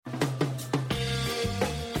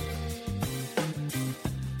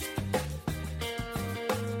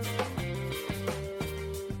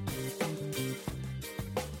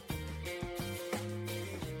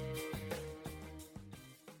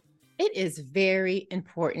It is very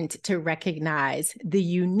important to recognize the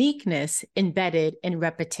uniqueness embedded in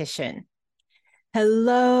repetition.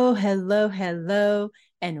 Hello, hello, hello,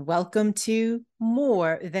 and welcome to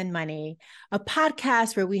More Than Money, a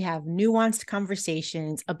podcast where we have nuanced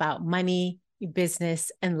conversations about money,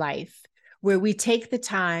 business, and life, where we take the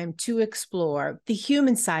time to explore the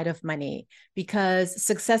human side of money, because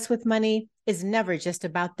success with money is never just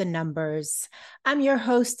about the numbers. I'm your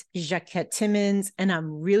host, Jacquette Timmons, and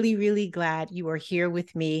I'm really glad you are here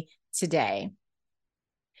with me today.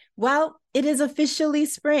 Well, it is officially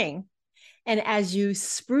spring. And as you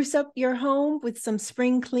spruce up your home with some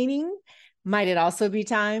spring cleaning, might it also be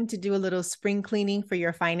time to do a little spring cleaning for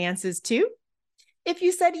your finances too? If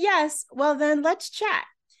you said yes, well, then let's chat,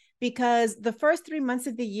 because the first 3 months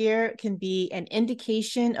of the year can be an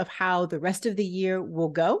indication of how the rest of the year will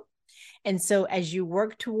go. And so as you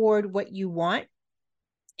work toward what you want,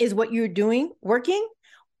 is what you're doing working?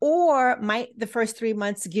 Or might the first 3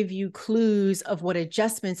 months give you clues of what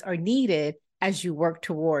adjustments are needed as you work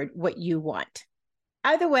toward what you want?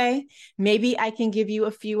 Either way, maybe I can give you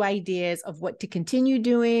a few ideas of what to continue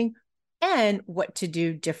doing and what to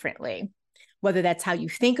do differently, whether that's how you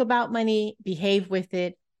think about money, behave with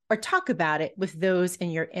it, or talk about it with those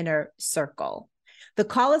in your inner circle. The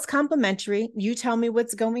call is complimentary. You tell me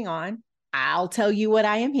what's going on. I'll tell you what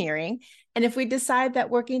I am hearing. And if we decide that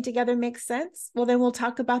working together makes sense, well, then we'll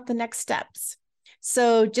talk about the next steps.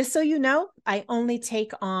 So just so you know, I only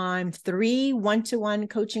take on 3 one-to-one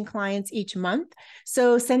coaching clients each month.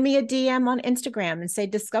 So send me a DM on Instagram and say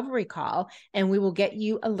discovery call, and we will get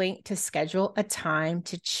you a link to schedule a time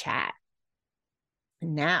to chat.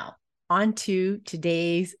 Now, on to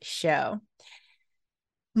today's show.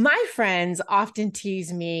 My friends often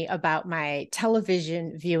tease me about my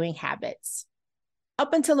television viewing habits.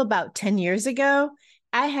 Up until about 10 years ago,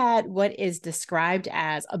 I had what is described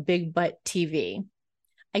as a big butt TV.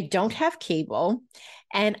 I don't have cable,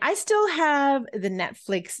 and I still have the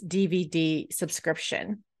Netflix DVD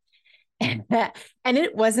subscription. And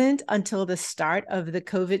it wasn't until the start of the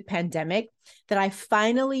COVID pandemic that I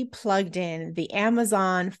finally plugged in the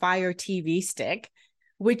Amazon Fire TV stick,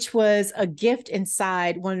 which was a gift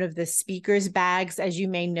inside one of the speakers bags. As you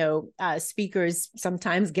may know, speakers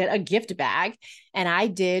sometimes get a gift bag. And I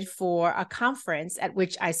did for a conference at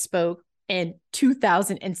which I spoke in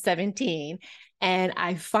 2017. And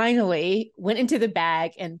I finally went into the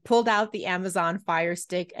bag and pulled out the Amazon Fire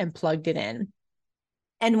Stick and plugged it in.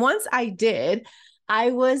 And once I did,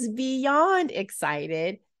 I was beyond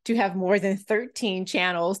excited to have more than 13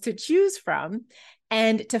 channels to choose from,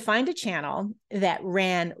 and to find a channel that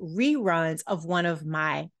ran reruns of one of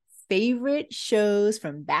my favorite shows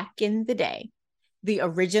from back in the day, the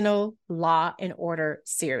original Law and Order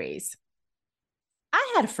series.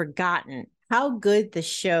 I had forgotten how good the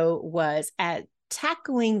show was at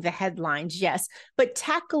tackling the headlines, yes, but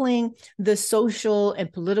tackling the social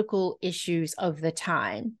and political issues of the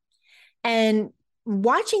time. And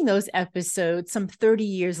watching those episodes some 30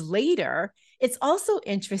 years later, it's also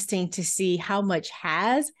interesting to see how much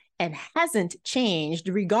has and hasn't changed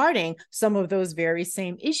regarding some of those very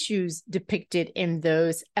same issues depicted in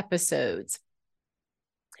those episodes.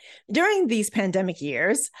 During these pandemic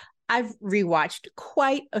years, I've rewatched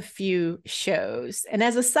quite a few shows. And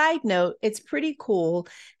as a side note, it's pretty cool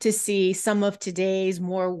to see some of today's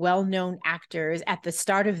more well-known actors at the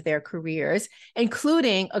start of their careers,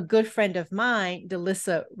 including a good friend of mine,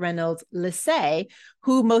 Delissa Reynolds Lissay,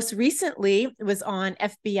 who most recently was on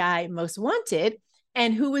FBI Most Wanted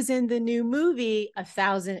and who was in the new movie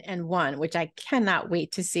 1001, which I cannot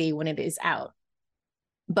wait to see when it is out.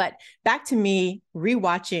 But back to me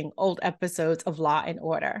rewatching old episodes of Law and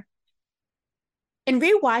Order. In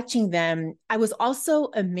rewatching them, I was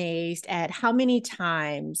also amazed at how many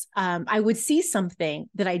times I would see something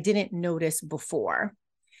that I didn't notice before.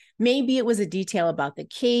 Maybe it was a detail about the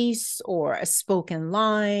case or a spoken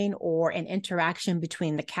line or an interaction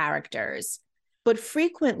between the characters. But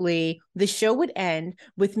frequently, the show would end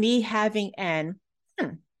with me having an, I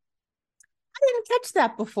didn't catch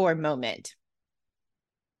that before moment.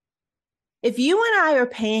 If you and I are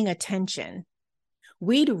paying attention,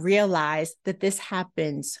 we'd realize that this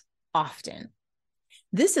happens often.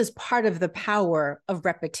 This is part of the power of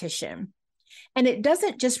repetition. And it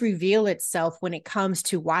doesn't just reveal itself when it comes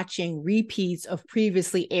to watching repeats of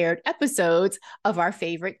previously aired episodes of our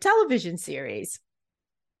favorite television series.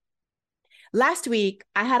 Last week,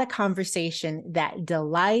 I had a conversation that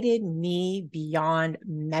delighted me beyond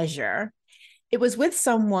measure. It was with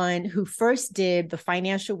someone who first did the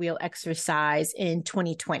financial wheel exercise in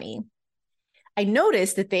 2020. I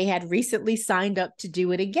noticed that they had recently signed up to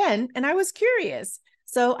do it again, and I was curious.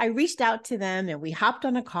 So I reached out to them and we hopped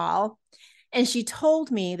on a call. And she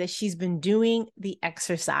told me that she's been doing the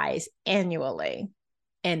exercise annually.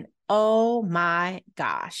 And oh my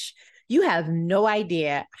gosh, you have no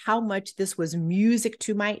idea how much this was music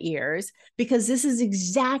to my ears, because this is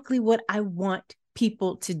exactly what I want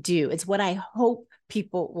people to do. It's what I hope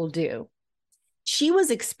people will do. She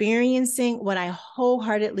was experiencing what I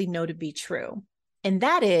wholeheartedly know to be true. And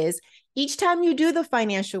that is, each time you do the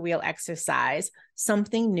financial wheel exercise,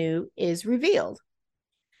 something new is revealed.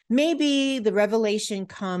 Maybe the revelation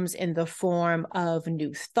comes in the form of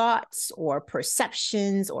new thoughts or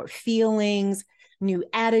perceptions or feelings, new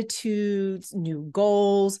attitudes, new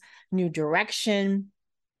goals, new direction,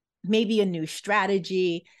 maybe a new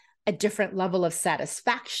strategy, a different level of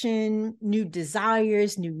satisfaction, new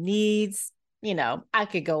desires, new needs. I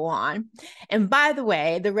could go on. And by the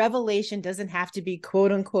way, the revelation doesn't have to be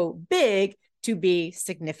quote unquote big to be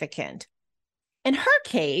significant. In her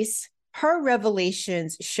case, her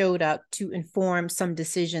revelations showed up to inform some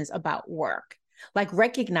decisions about work, like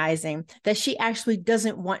recognizing that she actually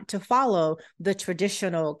doesn't want to follow the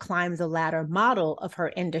traditional climb the ladder model of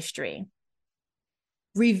her industry.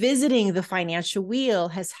 Revisiting the financial wheel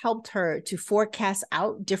has helped her to forecast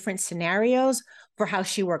out different scenarios for how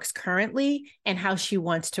she works currently and how she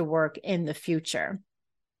wants to work in the future.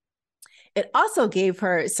 It also gave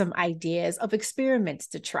her some ideas of experiments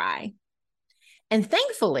to try. And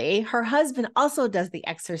thankfully, her husband also does the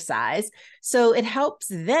exercise, so it helps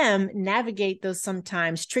them navigate those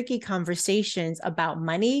sometimes tricky conversations about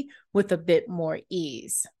money with a bit more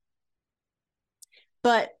ease.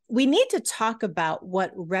 But we need to talk about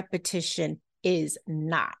what repetition is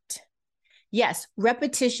not. Yes,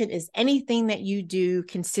 repetition is anything that you do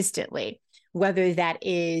consistently, whether that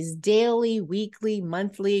is daily, weekly,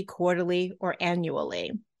 monthly, quarterly, or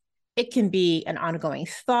annually. It can be an ongoing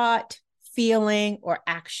thought, feeling, or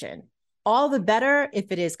action. All the better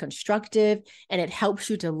if it is constructive and it helps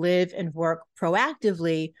you to live and work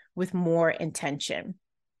proactively with more intention.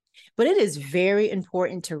 But it is very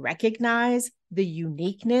important to recognize the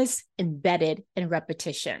uniqueness embedded in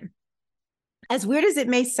repetition. As weird as it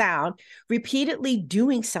may sound, repeatedly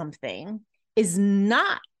doing something is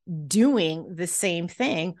not doing the same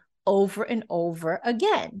thing over and over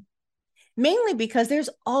again, mainly because there's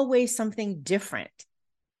always something different.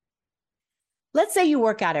 Let's say you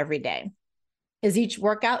work out every day. Is each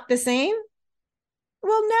workout the same?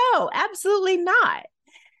 Well, no, absolutely not.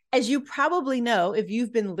 As you probably know, if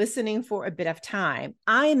you've been listening for a bit of time,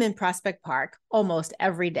 I am in Prospect Park almost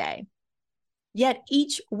every day. Yet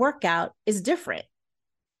each workout is different.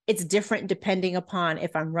 It's different depending upon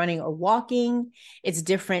if I'm running or walking. It's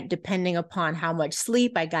different depending upon how much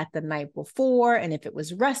sleep I got the night before and if it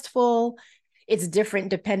was restful. It's different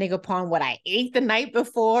depending upon what I ate the night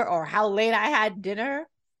before or how late I had dinner.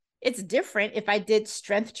 It's different if I did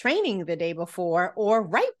strength training the day before or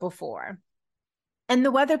right before. And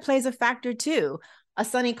the weather plays a factor too. A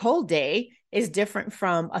sunny cold day is different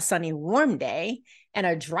from a sunny warm day, and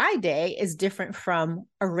a dry day is different from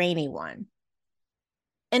a rainy one.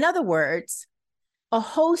 In other words, a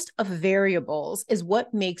host of variables is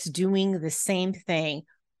what makes doing the same thing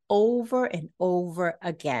over and over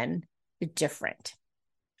again different.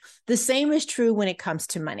 The same is true when it comes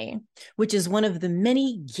to money, which is one of the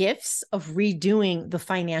many gifts of redoing the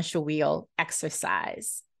financial wheel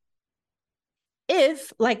exercise.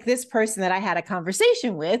 If, like this person that I had a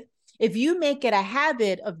conversation with, if you make it a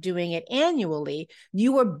habit of doing it annually,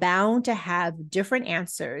 you are bound to have different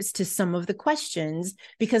answers to some of the questions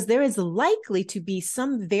because there is likely to be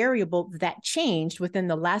some variable that changed within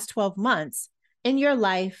the last 12 months in your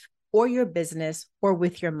life or your business or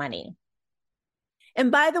with your money. And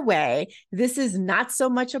by the way, this is not so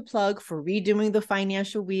much a plug for redoing the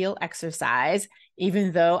financial wheel exercise,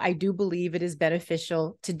 even though I do believe it is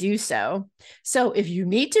beneficial to do so. So if you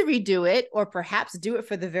need to redo it, or perhaps do it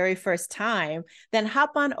for the very first time, then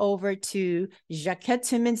hop on over to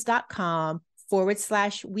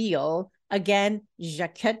jacquettetimmons.com/wheel. Again,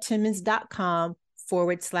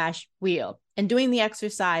 jacquettetimmons.com/wheel. And doing the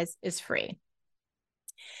exercise is free.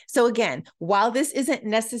 So again, while this isn't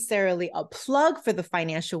necessarily a plug for the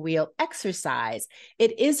financial wheel exercise,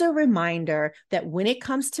 it is a reminder that when it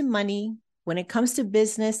comes to money, when it comes to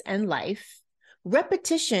business and life,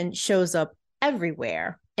 repetition shows up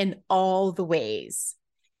everywhere in all the ways.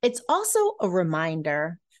 It's also a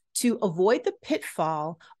reminder to avoid the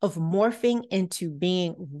pitfall of morphing into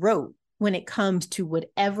being rote when it comes to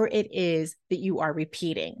whatever it is that you are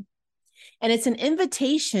repeating. And it's an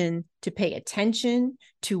invitation to pay attention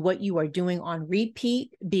to what you are doing on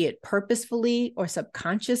repeat, be it purposefully or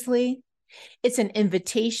subconsciously, It's an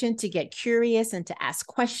invitation to get curious and to ask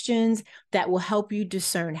questions that will help you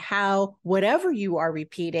discern how whatever you are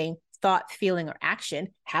repeating, thought, feeling, or action,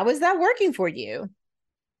 how is that working for you?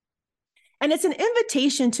 And it's an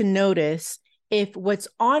invitation to notice if what's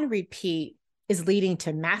on repeat is leading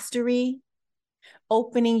to mastery,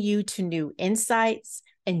 opening you to new insights,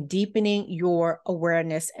 and deepening your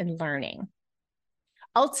awareness and learning.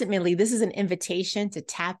 Ultimately, this is an invitation to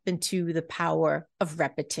tap into the power of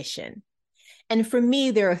repetition. And for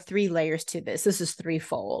me, there are 3 layers to this. This is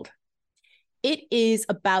threefold. It is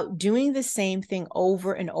about doing the same thing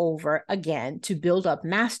over and over again to build up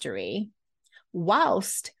mastery,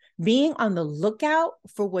 whilst being on the lookout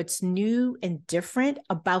for what's new and different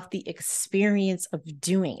about the experience of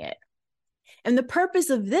doing it. And the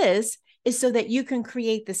purpose of this is so that you can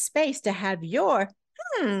create the space to have your,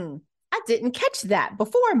 I didn't catch that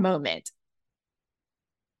before moment.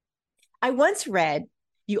 I once read,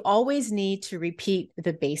 you always need to repeat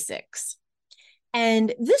the basics.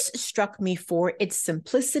 And this struck me for its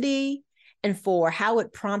simplicity and for how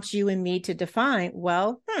it prompts you and me to define,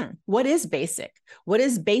 well, what is basic? What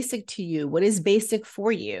is basic to you? What is basic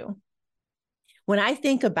for you? When I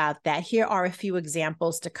think about that, here are a few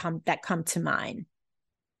examples that come to mind.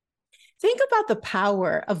 Think about the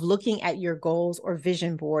power of looking at your goals or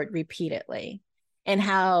vision board repeatedly and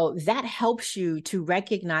how that helps you to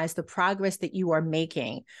recognize the progress that you are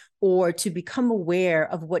making or to become aware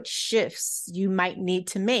of what shifts you might need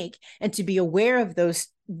to make and to be aware of those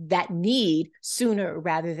that need sooner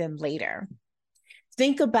rather than later.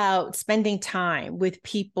 Think about spending time with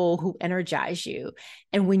people who energize you.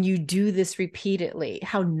 And when you do this repeatedly,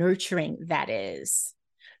 how nurturing that is.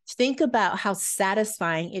 Think about how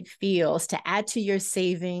satisfying it feels to add to your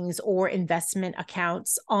savings or investment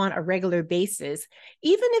accounts on a regular basis,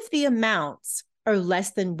 even if the amounts are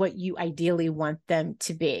less than what you ideally want them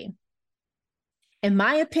to be. In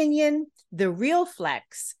my opinion, the real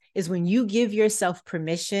flex is when you give yourself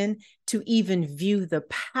permission to even view the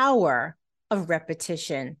power of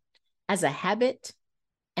repetition as a habit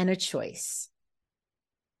and a choice.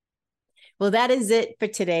 Well, that is it for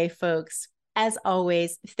today, folks. As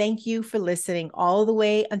always, thank you for listening all the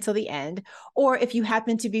way until the end. Or if you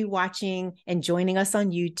happen to be watching and joining us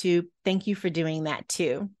on YouTube, thank you for doing that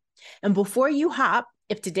too. And before you hop,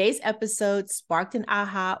 if today's episode sparked an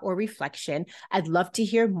aha or reflection, I'd love to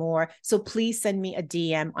hear more. So please send me a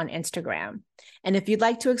DM on Instagram. And if you'd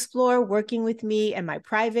like to explore working with me and my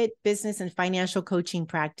private business and financial coaching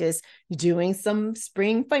practice, doing some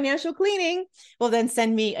spring financial cleaning, well, then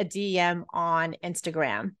send me a DM on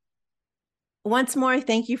Instagram. Once more,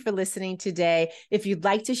 thank you for listening today. If you'd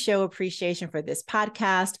like to show appreciation for this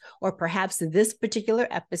podcast or perhaps this particular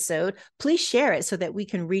episode, please share it so that we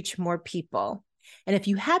can reach more people. And if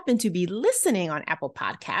you happen to be listening on Apple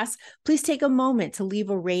Podcasts, please take a moment to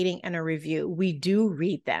leave a rating and a review. We do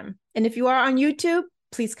read them. And if you are on YouTube,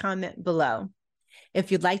 please comment below.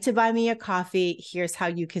 If you'd like to buy me a coffee, here's how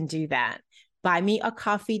you can do that.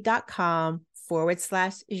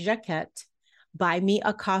 buymeacoffee.com/Jacquette.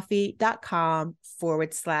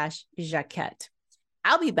 buymeacoffee.com/Jacquette.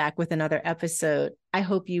 I'll be back with another episode. I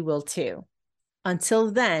hope you will too.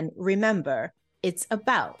 Until then, remember, it's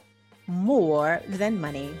about more than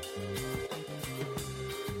money.